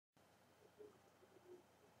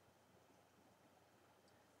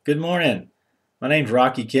Good morning. My name's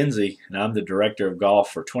Rocky Kinsey, and I'm the Director of Golf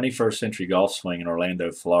for 21st Century Golf Swing in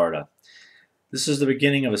Orlando, Florida. This is the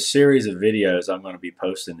beginning of a series of videos I'm going to be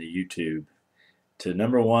posting to YouTube to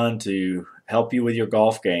number one, to help you with your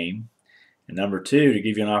golf game, and number two, to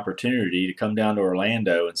give you an opportunity to come down to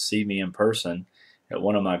Orlando and see me in person at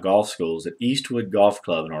one of my golf schools at Eastwood Golf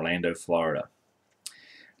Club in Orlando, Florida.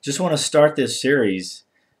 Just want to start this series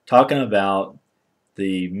talking about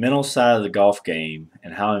the mental side of the golf game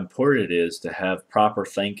and how important it is to have proper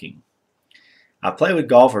thinking. I play with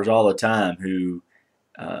golfers all the time who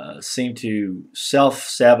seem to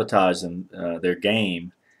self-sabotage their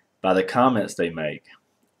game by the comments they make.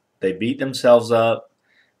 They beat themselves up.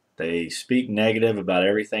 They speak negative about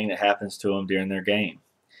everything that happens to them during their game.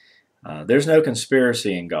 There's no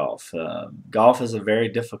conspiracy in golf. Golf is a very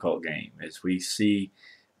difficult game, as we see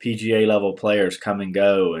PGA level players come and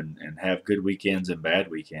go and have good weekends and bad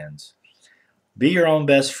weekends. Be your own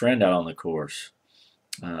best friend out on the course.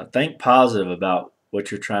 Think positive about what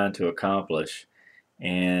you're trying to accomplish,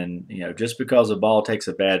 and just because a ball takes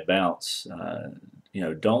a bad bounce,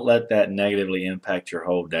 don't let that negatively impact your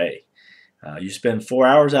whole day. You spend 4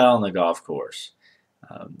 hours out on the golf course.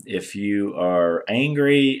 If you are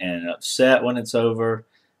angry and upset when it's over,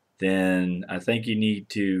 then I think you need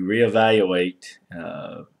to reevaluate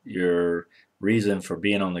your reason for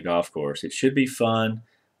being on the golf course. It should be fun.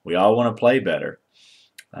 We all want to play better.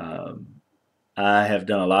 I have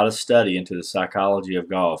done a lot of study into the psychology of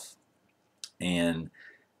golf and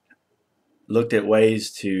looked at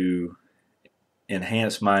ways to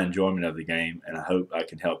enhance my enjoyment of the game, and I hope I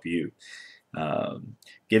can help you.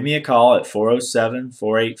 Give me a call at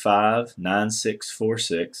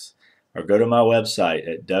 407-485-9646 or go to my website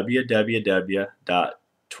at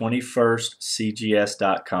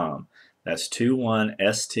www.21stcgs.com. That's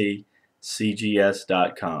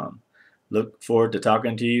 21stcgs.com. Look forward to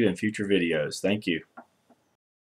talking to you in future videos. Thank you.